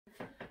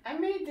I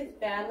made this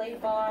ballet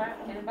bar,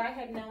 and if I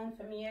had known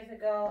from years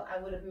ago,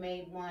 I would have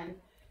made one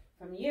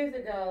from years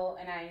ago,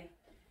 and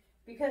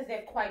because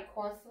they're quite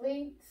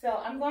costly.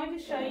 So I'm going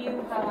to show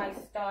you how I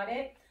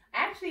started.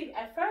 Actually,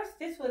 at first,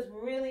 this was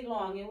really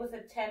long. It was a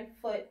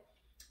 10-foot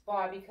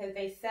bar because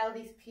they sell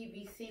these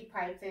PVC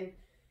pipes in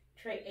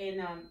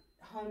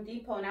Home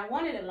Depot, and I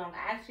wanted it long.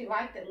 I actually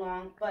liked it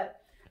long,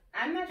 but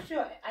I'm not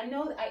sure.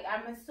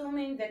 I'm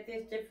assuming that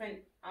there's different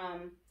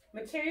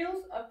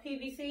materials of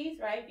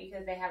PVCs, right?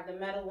 Because they have the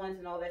metal ones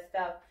and all that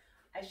stuff.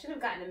 I should have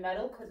gotten the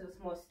metal because it was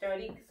more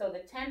sturdy. So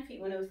the 10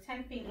 feet, when it was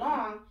 10 feet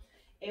long,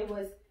 it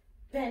was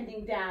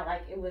bending down,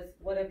 like it was,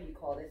 whatever you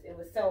call this. It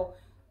was, so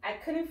I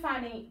couldn't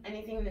find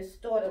anything in the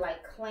store to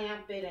like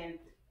clamp it and,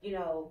 you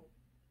know,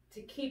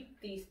 to keep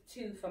these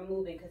two from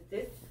moving, because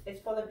this is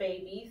for the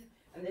babies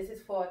and this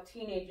is for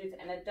teenagers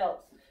and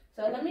adults.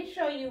 So let me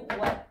show you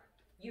what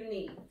you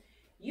need.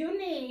 You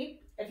need,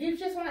 if you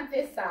just want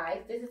this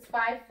size, this is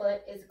 5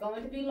 foot, it's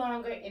going to be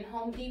longer. In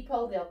Home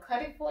Depot, they'll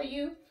cut it for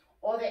you,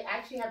 or they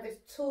actually have this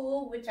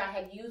tool, which I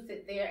had used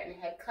it there and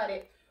had cut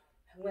it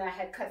when I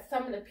had cut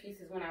some of the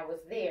pieces when I was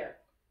there.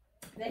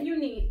 Then you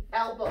need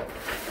elbows.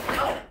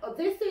 Oh,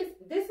 this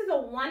is a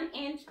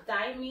 1-inch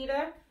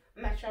diameter.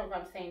 I'm not sure if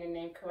I'm saying the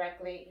name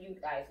correctly. You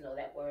guys know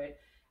that word.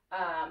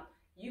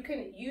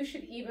 You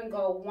should even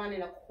go 1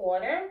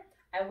 1/4.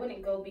 I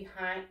wouldn't go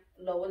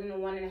lower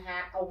than 1 1/2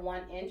 or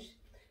 1 inch.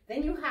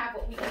 Then you have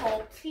what we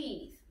call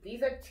T's.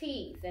 These are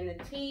T's, and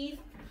the T's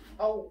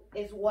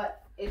is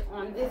what is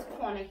on this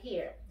corner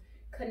here,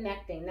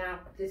 connecting. Now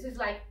this is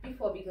like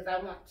before because I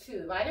want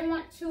 2. If I didn't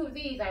want 2 of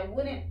these, I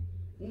wouldn't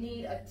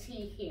need a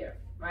T here,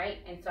 right?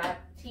 And so I have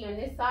a T on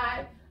this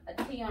side,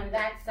 a T on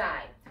that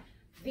side.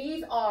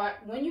 These are,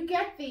 when you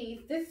get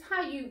these, this is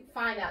how you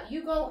find out.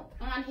 You go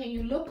on here,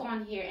 you look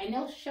on here, and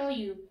they'll show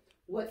you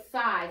what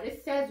size.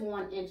 It says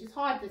 1 inch. It's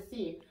hard to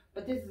see,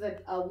 but this is a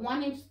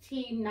 1-inch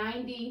T,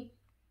 90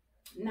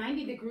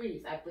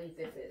 degrees, I believe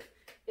this is.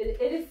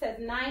 It says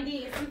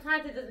 90, and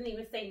sometimes it doesn't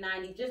even say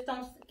 90. Just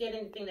don't get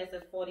anything that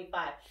says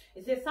 45.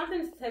 It says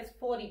something that says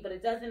 40, but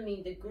it doesn't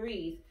mean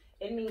degrees.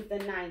 It means the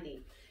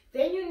 90.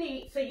 Then you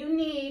need,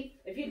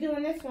 if you're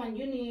doing this one,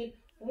 you need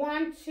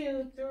 1,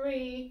 2,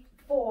 3,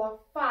 4,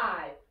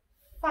 5.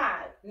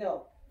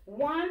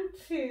 1,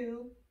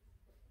 2,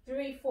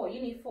 3, 4.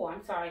 You need 4,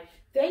 I'm sorry.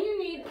 Then you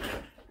need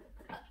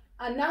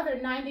another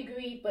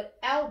 9-degree, but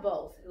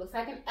elbows. It looks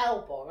like an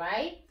elbow,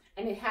 right?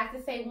 And it has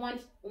to say 1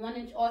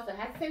 inch also. It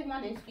has to say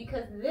 1 inch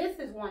because this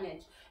is 1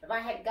 inch. If I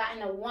had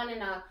gotten a 1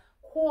 1/4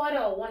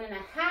 or 1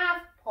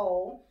 1/2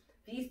 pole,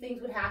 these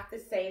things would have to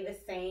say the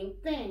same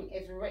thing.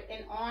 It's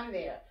written on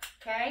there,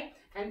 okay?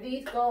 And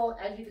these go,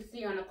 as you can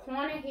see, on the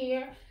corner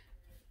here.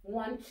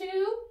 1,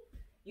 2.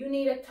 You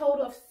need a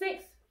total of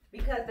 6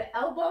 because the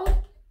elbows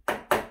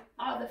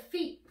are the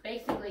feet,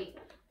 basically,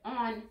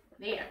 on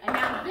there. And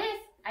now this,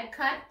 I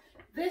cut,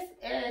 this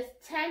is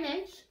 10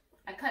 inch.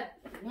 I cut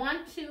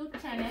 1, 2,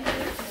 10 inches.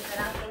 Get that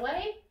out of the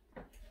way.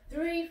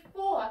 3,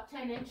 4,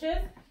 10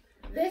 inches.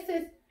 This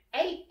is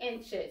 8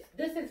 inches.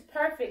 This is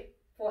perfect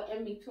for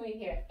in between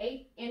here.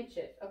 8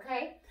 inches,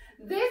 okay?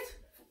 This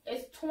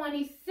is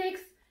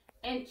 26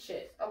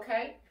 inches,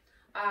 okay?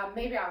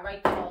 Maybe I'll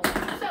write them all.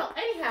 So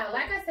anyhow,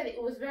 like I said,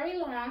 it was very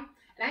long,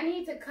 and I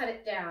need to cut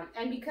it down.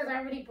 And because I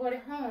already brought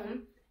it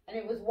home, and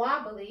it was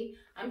wobbly,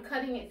 I'm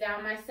cutting it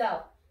down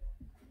myself.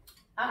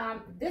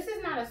 This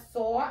is not a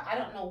saw. I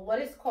don't know what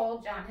it's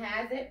called. John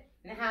has it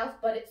in the house,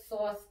 but it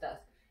saws stuff.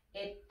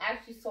 It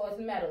actually saws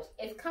metals.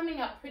 It's coming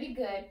up pretty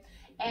good,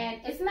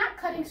 and it's not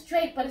cutting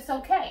straight, but it's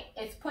okay.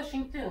 It's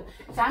pushing through.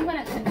 So I'm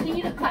going to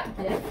continue to cut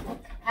this.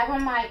 Have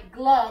on my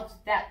gloves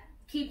that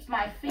keeps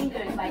my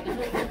fingers, like it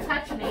doesn't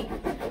touch me,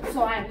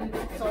 so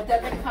it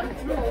doesn't come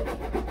through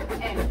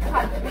and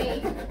cut me.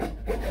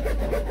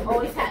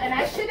 Always have, and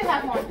I should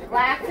have on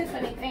glasses for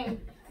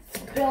anything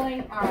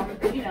spilling,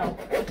 you know,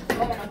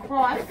 going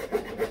across.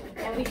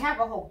 And we have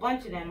a whole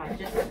bunch of them.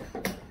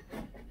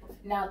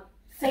 Now,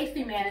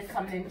 safety man is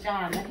coming in,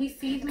 John. When he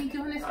sees me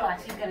doing this,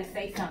 watch, he's going to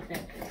say something.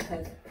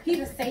 Because he's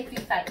a safety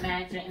site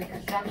manager in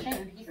construction,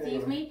 and he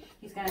sees me,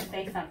 he's going to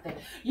say something.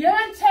 You're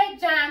on tape,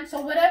 John,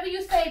 so whatever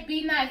you say,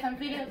 be nice. I'm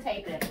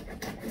videotaping.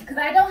 Because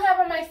I don't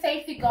have on my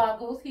safety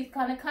goggles. He's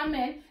going to come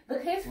in.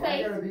 Look his face.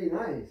 Why gotta be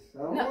nice?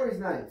 I'm always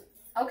nice.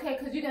 Okay,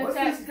 because you're going to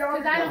say,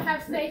 because I don't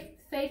have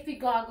safety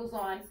goggles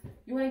on.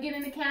 You want to get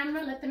in the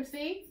camera, let them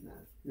see? No,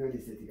 you don't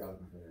need safety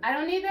goggles for that. I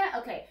don't need that?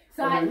 Okay.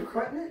 So are you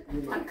cutting it?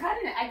 I'm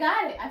cutting it. I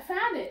got it. I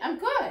found it. I'm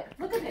good.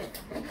 Look at this.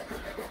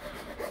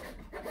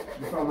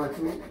 You found my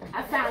tooth?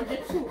 I found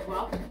your tooth,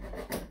 bro.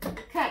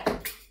 Okay.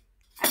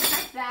 I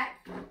cut that.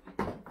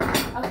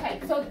 Okay,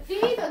 so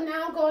these are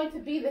now going to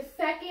be the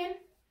second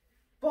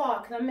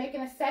bar, because I'm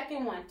making a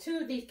second one.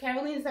 2 of these.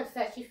 Carolina's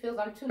upset. She feels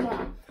I'm too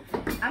long.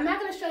 I'm not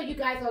going to show you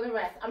guys all the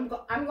rest. I'm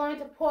going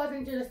to pause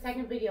and do the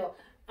second video.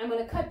 I'm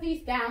going to cut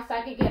these down so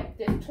I can get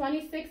this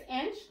 26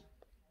 inch.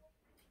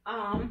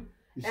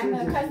 You should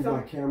have just used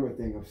my camera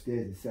thing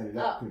upstairs and set it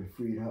up to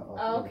free it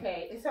up.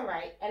 Okay, it's all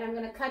right. And I'm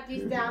going to cut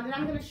these down, and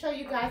I'm going to show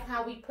you guys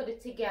how we put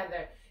it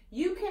together.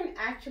 you can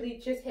actually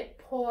just hit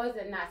pause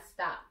and not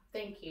stop.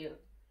 Thank you.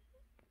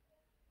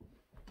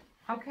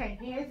 Okay,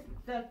 here's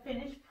the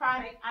finished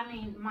product.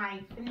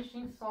 My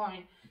finishing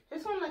sewing.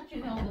 Just want to let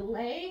you know the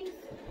legs,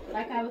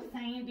 like I was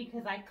saying,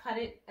 because I cut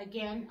it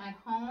again at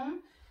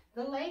home.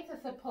 The legs are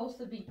supposed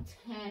to be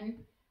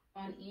 10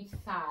 on each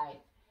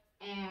side.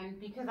 And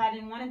because I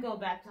didn't want to go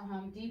back to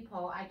Home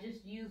Depot, I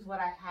just used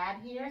what I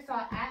had here. So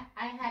I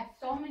had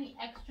so many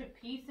extra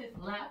pieces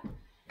left.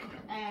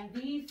 And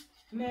these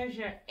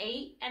measure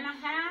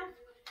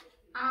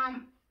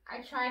 8.5. I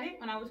tried it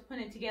when I was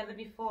putting it together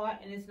before,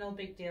 and it's no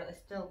big deal.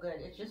 It's still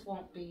good. It just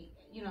won't be,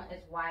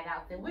 as wide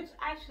out there, which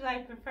actually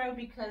I prefer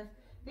because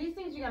these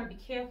things you got to be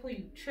careful.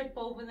 You trip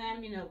over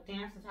them.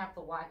 Dancers have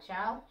to watch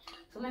out.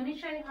 So let me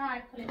show you how I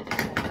put it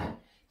together.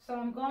 So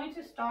I'm going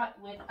to start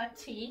with a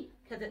T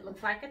because it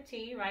looks like a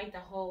T, right? The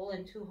hole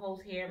and 2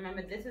 holes here.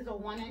 Remember, this is a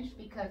 1 inch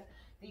because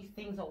these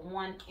things are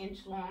 1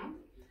 inch long.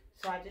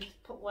 So I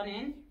just put one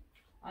in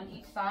on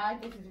each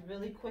side. This is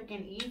really quick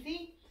and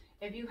easy.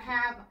 If you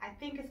have, I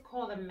think it's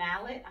called a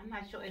mallet. I'm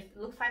not sure. It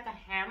looks like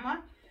a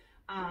hammer.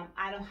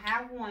 I don't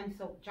have one,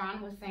 so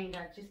John was saying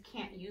that I just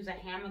can't use a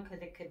hammer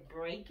because it could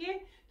break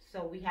it.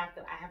 So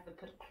I have to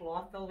put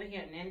cloth over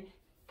here and then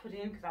put it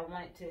in because I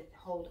want it to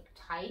hold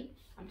tight.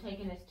 I'm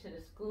taking this to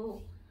the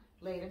school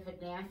later for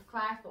dance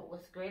class, but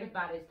what's great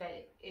about it is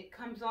that it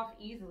comes off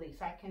easily,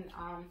 so I can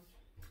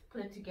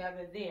put it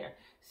together there.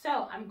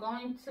 So I'm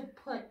going to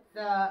put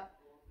the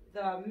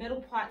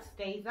middle part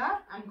stays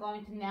up. I'm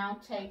going to now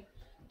take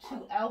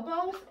 2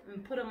 elbows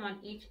and put them on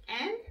each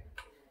end.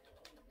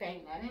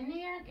 Bang that in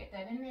there, get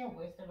that in there.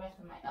 Where's the rest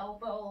of my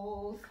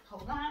elbows?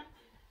 Hold on.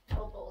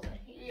 Elbows are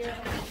here.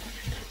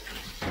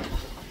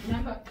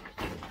 Remember,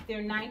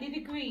 they're 90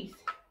 degrees.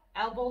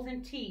 Elbows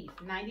and T's,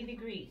 90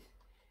 degrees.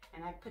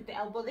 And I put the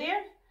elbow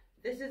there.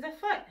 This is a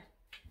foot.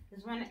 This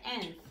is when it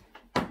ends.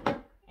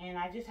 And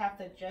I just have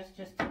to adjust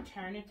just to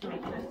turn it to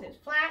make sure it sits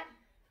flat.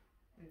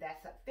 And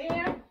that's up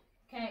there.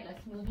 Okay,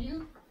 let's move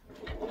you.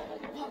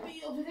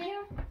 Puppy over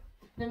there.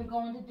 Then we're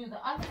going to do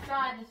the other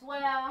side as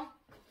well.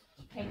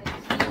 Take the T,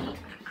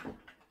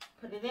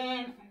 put it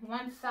in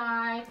one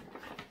side,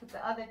 put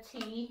the other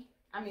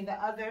the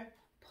other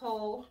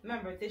pole.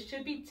 Remember, this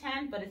should be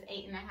 10, but it's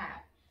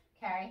 8.5.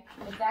 Okay,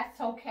 but that's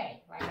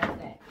okay. Like I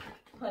said,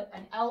 put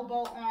an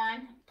elbow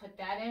on, put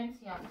that in.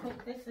 See how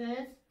quick this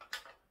is?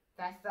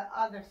 That's the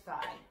other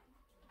side.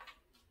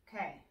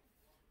 Okay.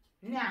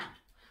 Now,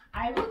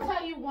 I will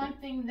tell you one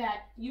thing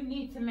that you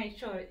need to make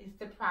sure is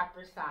the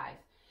proper size.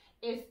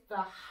 It's the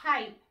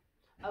height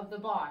of the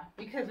bar,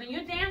 because when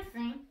you're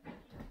dancing,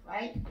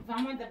 right, if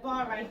I'm on the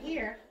bar right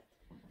here,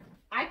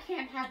 I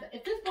can't have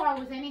if this bar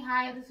was any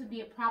higher, this would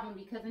be a problem,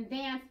 because in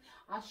dance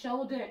our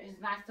shoulder is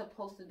not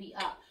supposed to be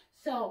up.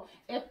 So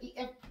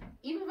even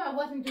if I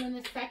wasn't doing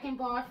the second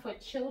bar for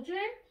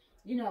children,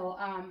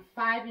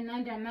 5 and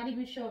under, I'm not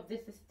even sure if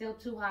this is still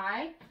too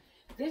high.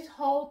 This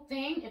whole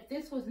thing, if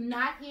this was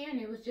not here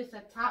and it was just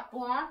a top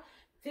bar,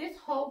 this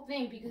whole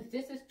thing, because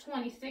this is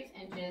 26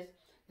 inches,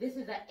 this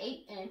is an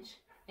 8-inch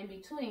in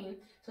between,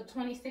 so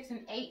 26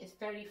 and 8 is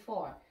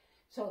 34.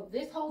 So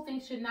this whole thing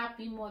should not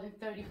be more than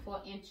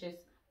 34 inches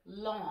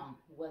long,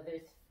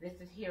 whether this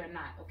is here or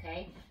not,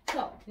 okay?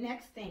 So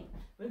next thing,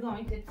 we're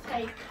going to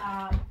take,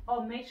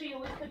 make sure you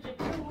always put your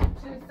tool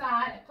to the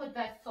side and put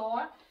that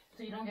saw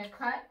so you don't get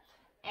cut.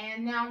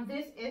 And now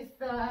this is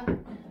the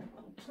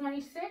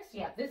 26,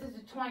 yeah, this is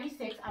the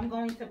 26. I'm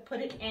going to put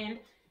it in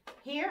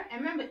here.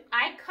 And remember,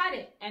 I cut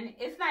it, and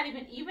it's not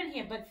even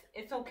here, but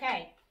it's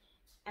okay.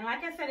 And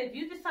like I said, if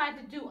you decide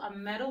to do a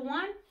metal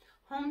one,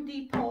 Home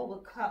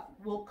Depot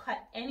will cut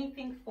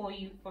anything for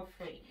you for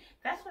free.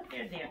 That's what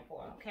they're there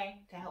for,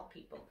 okay? To help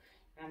people.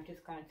 And I'm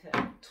just going to,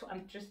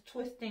 I'm just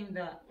twisting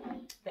the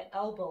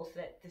elbow so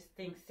that this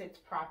thing sits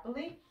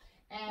properly.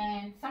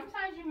 And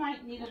sometimes you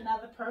might need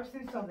another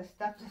person so the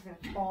stuff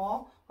doesn't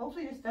fall.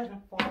 Hopefully this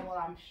doesn't fall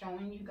while I'm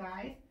showing you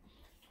guys.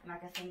 And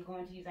like I said, I'm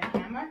going to use a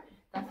hammer.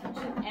 That's the 2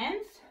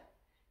 ends.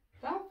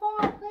 Don't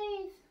fall,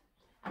 please.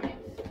 I'm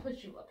going to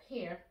push you up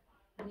here.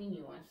 Lean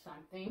you on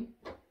something.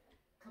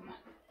 Come on.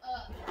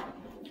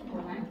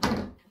 Hold on.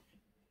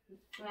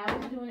 When I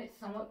was doing it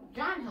somewhat,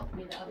 John helped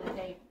me the other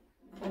day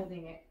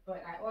holding it.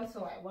 But I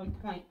also at one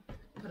point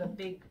put a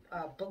big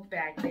book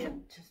bag there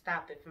to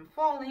stop it from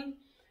falling.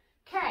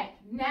 Okay,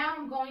 now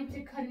I'm going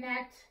to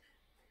connect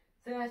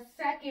the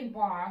second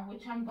bar,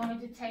 which I'm going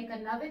to take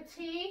another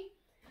T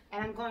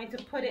and I'm going to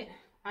put it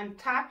on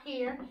top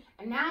here.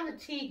 And now the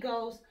T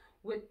goes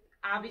with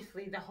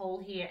obviously the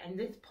hole here and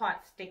this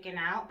part sticking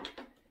out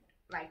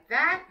like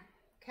that,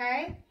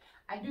 okay?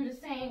 I do the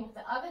same with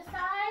the other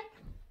side.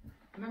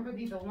 Remember,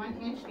 these are 1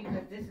 inch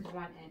because this is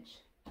 1 inch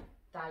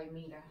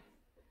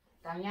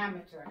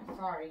diameter,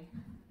 sorry.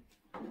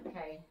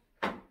 Okay,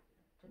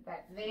 put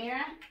that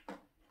there.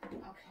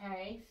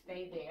 Okay,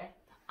 stay there.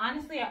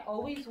 Honestly, I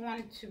always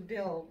wanted to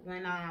build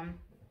when I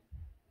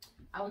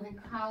was in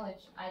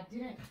college. I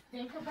didn't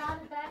think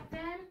about it back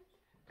then,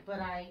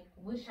 but I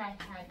wish I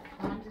had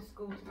gone to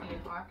school to be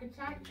an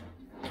architect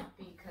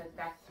because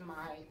that's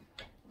my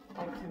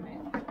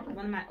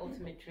one of my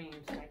ultimate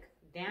dreams. Like,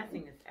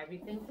 dancing is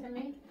everything to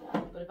me.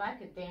 But if I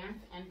could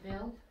dance and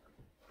build,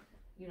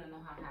 you don't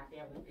know how happy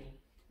I would be.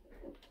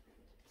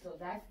 So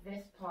that's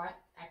this part.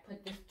 I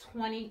put this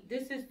 20.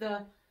 This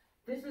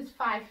is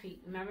 5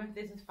 feet. Remember,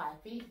 this is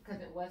 5 feet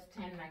because it was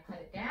 10 and I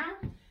cut it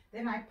down.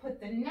 Then I put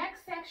the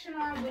next section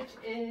on, which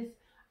is,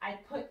 I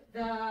put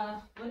the,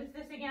 what is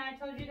this again? I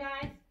told you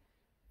guys.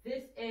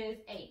 This is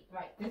 8,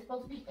 right? This is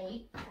supposed to be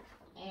 8.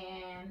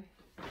 And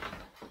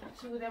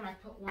 2 of them, I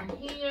put one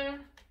here,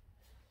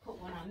 put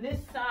one on this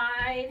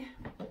side.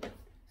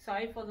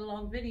 Sorry for the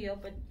long video,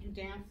 but you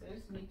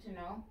dancers need to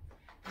know.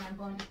 And I'm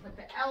going to put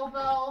the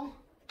elbow.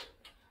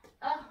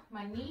 Oh,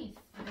 my knees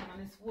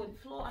on this wood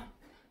floor.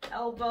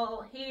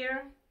 Elbow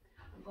here.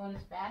 I'm going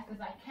as fast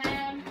as I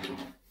can.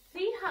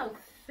 See how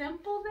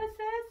simple this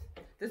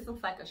is? This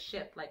looks like a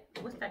ship, like,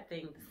 what's that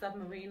thing? The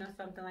submarine or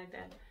something like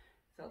that.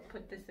 So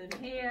put this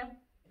in here.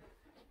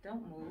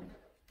 Don't move.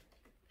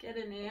 Get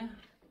in there.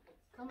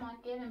 Come on,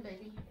 get in,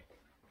 baby.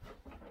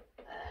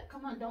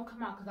 Come on, don't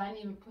come out, because I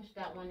didn't even push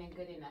that one in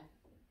good enough.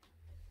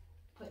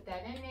 Put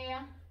that in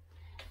there.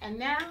 And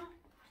now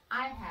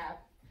I have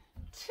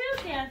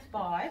 2 dance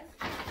bars.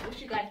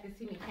 Wish you guys could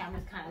see me.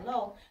 Camera's kind of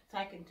low, so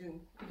we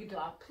can do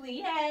our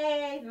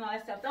plies and all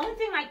that stuff. The only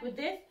thing, like with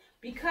this,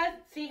 because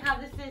see how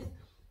this is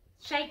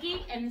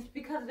shaky, and it's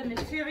because of the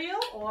material,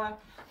 or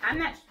I'm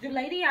not, the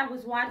lady I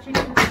was watching,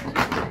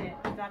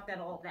 drop that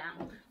all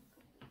down.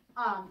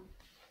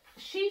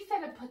 She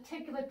said a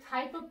particular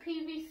type of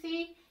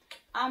PVC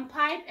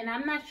pipe, and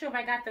I'm not sure if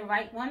I got the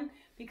right one,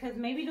 because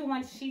maybe the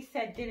one she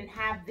said didn't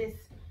have this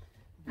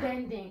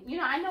bending. You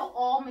know, I know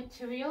all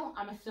material,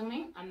 I'm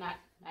assuming,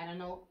 I don't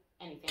know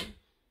anything,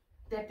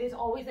 that there's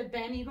always a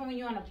bend. Even when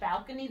you're on a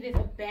balcony, there's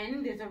a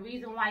bend. There's a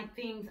reason why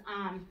things,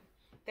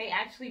 they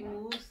actually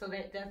move so that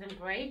it doesn't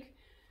break.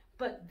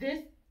 But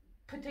this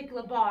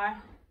particular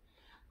bar,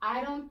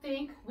 I don't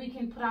think we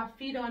can put our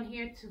feet on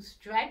here to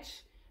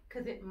stretch,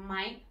 because it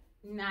might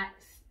not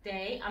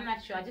stay. I'm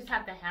not sure. I just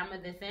have to hammer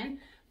this in.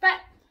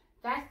 But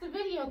that's the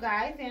video,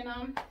 guys.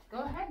 And go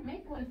ahead and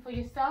make one for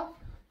yourself,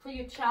 for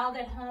your child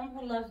at home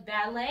who loves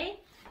ballet.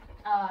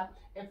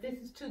 If this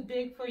is too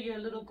big for your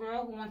little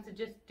girl who wants to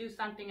just do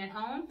something at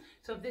home.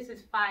 So if this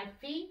is 5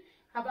 feet,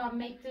 how about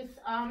make this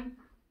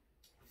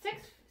 6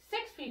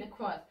 feet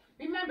across?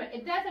 Remember,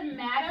 it doesn't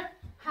matter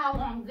how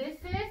long this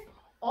is.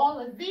 All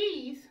of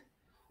these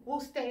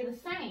will stay the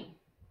same.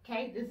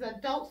 Okay, this is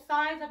adult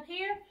size up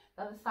here,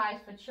 the other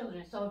size for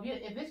children. So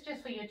if it's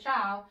just for your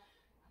child,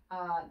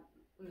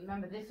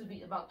 remember this would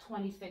be about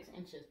 26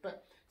 inches.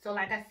 But so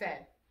like I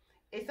said,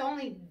 it's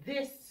only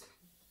this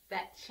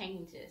that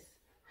changes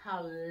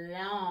how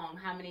long,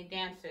 how many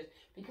dancers.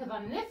 Because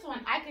on this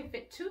one, I can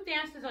fit 2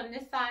 dancers on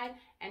this side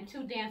and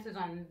 2 dancers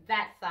on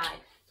that side.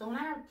 So when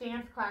I have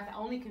dance class, I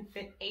only can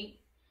fit 8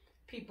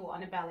 people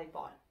on the ballet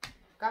bar.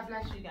 God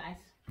bless you guys.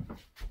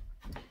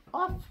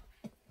 Off.